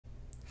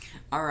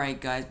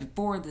Alright guys,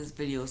 before this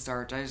video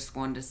starts, I just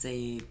wanted to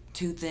say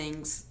two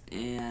things,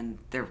 and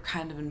they're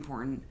kind of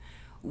important.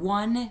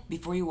 One,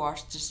 before you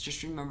watch this,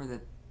 just remember that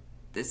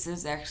this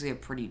is actually a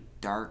pretty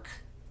dark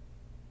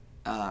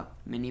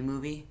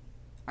mini-movie.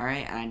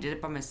 Alright, and I did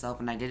it by myself,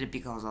 and I did it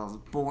because I was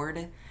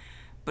bored.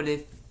 But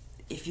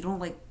if you don't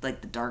like the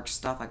dark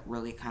stuff, like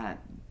really kind of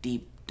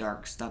deep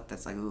dark stuff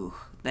that's like, ooh,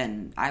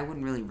 then I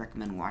wouldn't really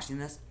recommend watching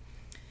this.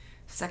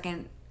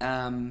 Second,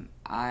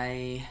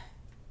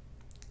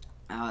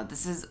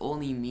 this is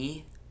only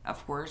me,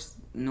 of course.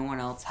 No one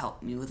else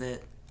helped me with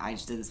it. I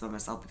just did this by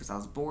myself because I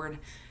was bored.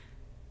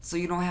 So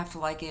you don't have to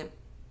like it,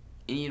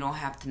 and you don't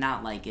have to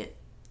not like it.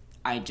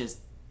 I just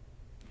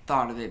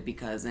thought of it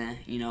because,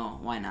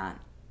 why not?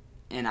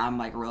 And I'm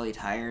like really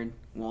tired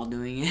while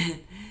doing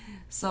it.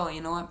 So,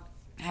 you know what?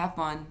 Have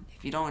fun.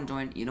 If you don't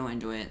enjoy it, you don't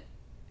enjoy it.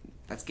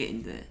 Let's get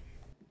into it.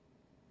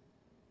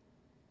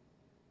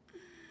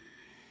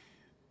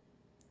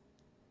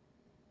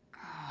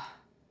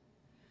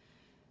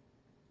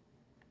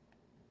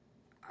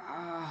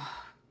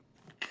 Oh,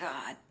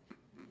 God.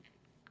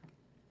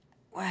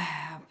 What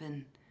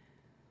happened?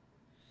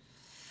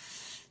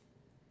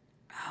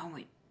 Oh,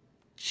 my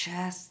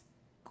chest.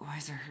 Why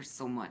does it hurt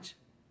so much?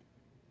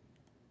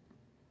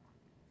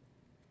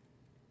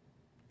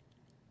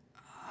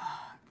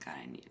 Oh, God,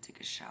 I need to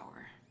take a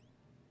shower.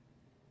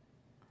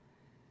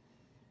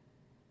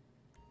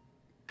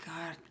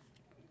 God,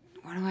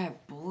 why do I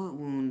have bullet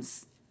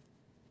wounds?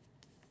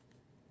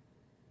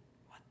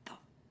 What the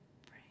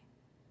frick?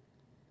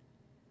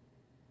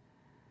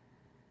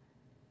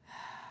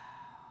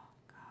 Oh,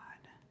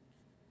 God.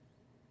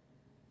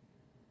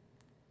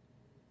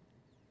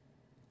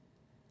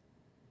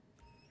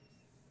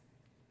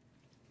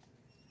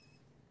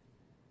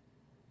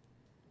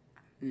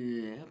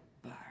 Yep,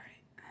 alright.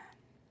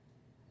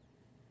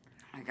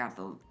 I got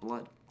the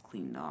blood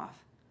cleaned off.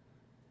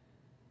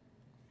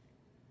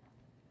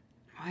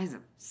 Why is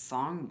a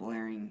song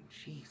blaring?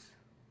 Jeez.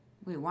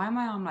 Wait, why am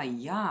I on my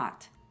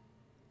yacht?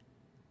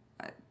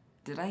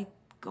 Did I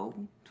go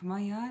to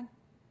my yacht?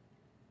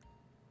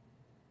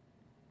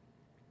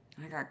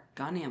 I got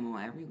gun ammo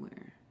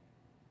everywhere.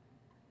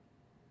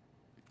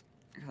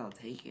 I guess I'll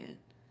take it.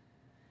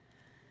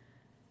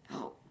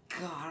 Oh,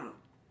 God.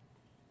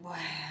 What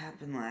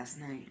happened last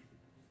night?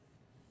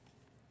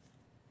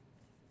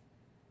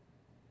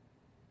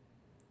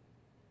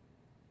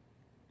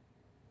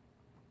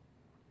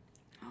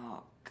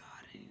 Oh, God,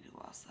 I need to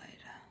go outside.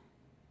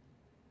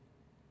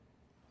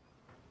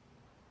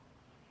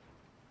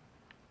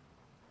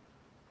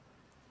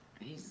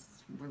 He's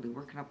really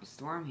working up a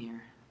storm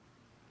here.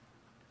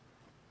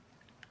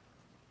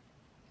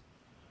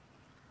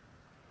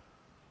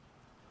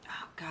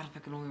 Oh, God, if I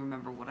could only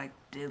remember what I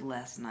did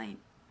last night.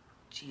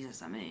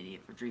 Jesus, I'm an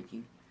idiot for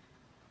drinking.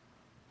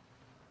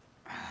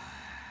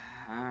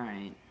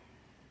 Alright.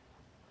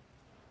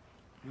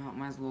 Well,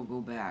 might as well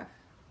go back.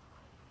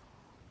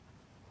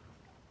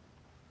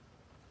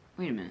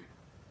 Wait a minute.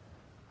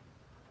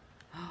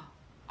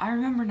 I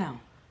remember now.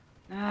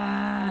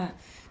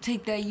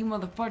 Take that, you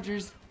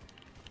motherfuckers.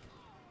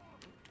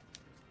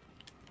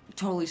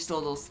 Totally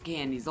stole those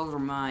candies. Those were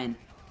mine.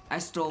 I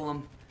stole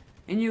them.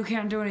 And you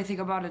can't do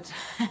anything about it.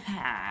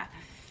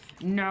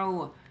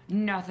 No.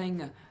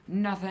 Nothing.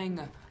 Nothing.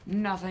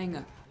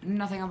 Nothing.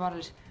 Nothing about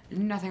it.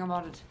 Nothing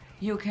about it.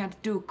 You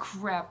can't do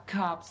crap,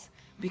 cops.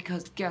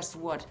 Because guess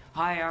what?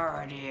 I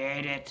already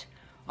ate it.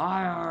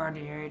 I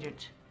already ate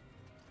it.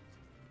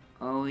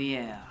 Oh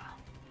yeah.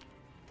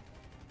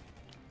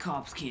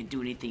 Cops can't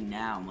do anything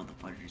now,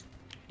 motherfuckers.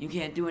 You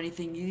can't do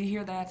anything. You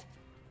hear that?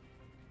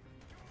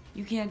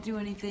 You can't do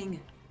anything.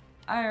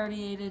 I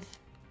already ate it.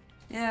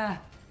 Yeah,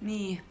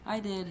 me. I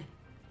did.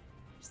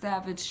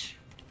 Savage.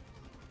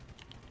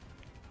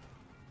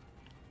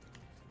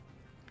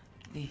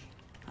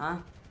 Huh?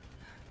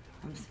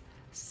 I'm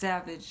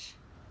savage.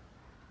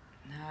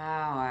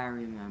 Now I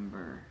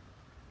remember.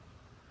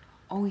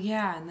 Oh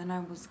yeah, and then I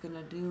was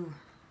gonna do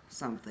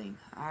something.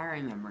 I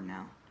remember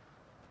now.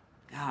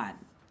 God.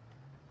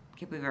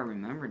 Can't believe I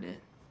remembered it.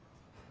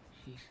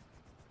 Jeez.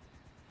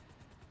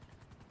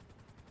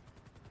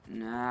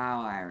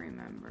 Now I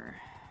remember.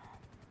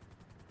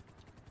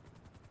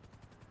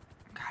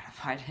 God,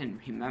 if I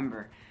didn't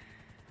remember.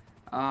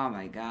 Oh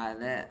my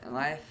God, that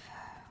life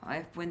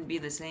wouldn't be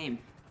the same.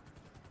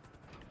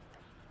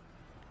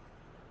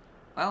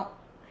 Well,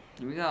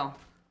 here we go.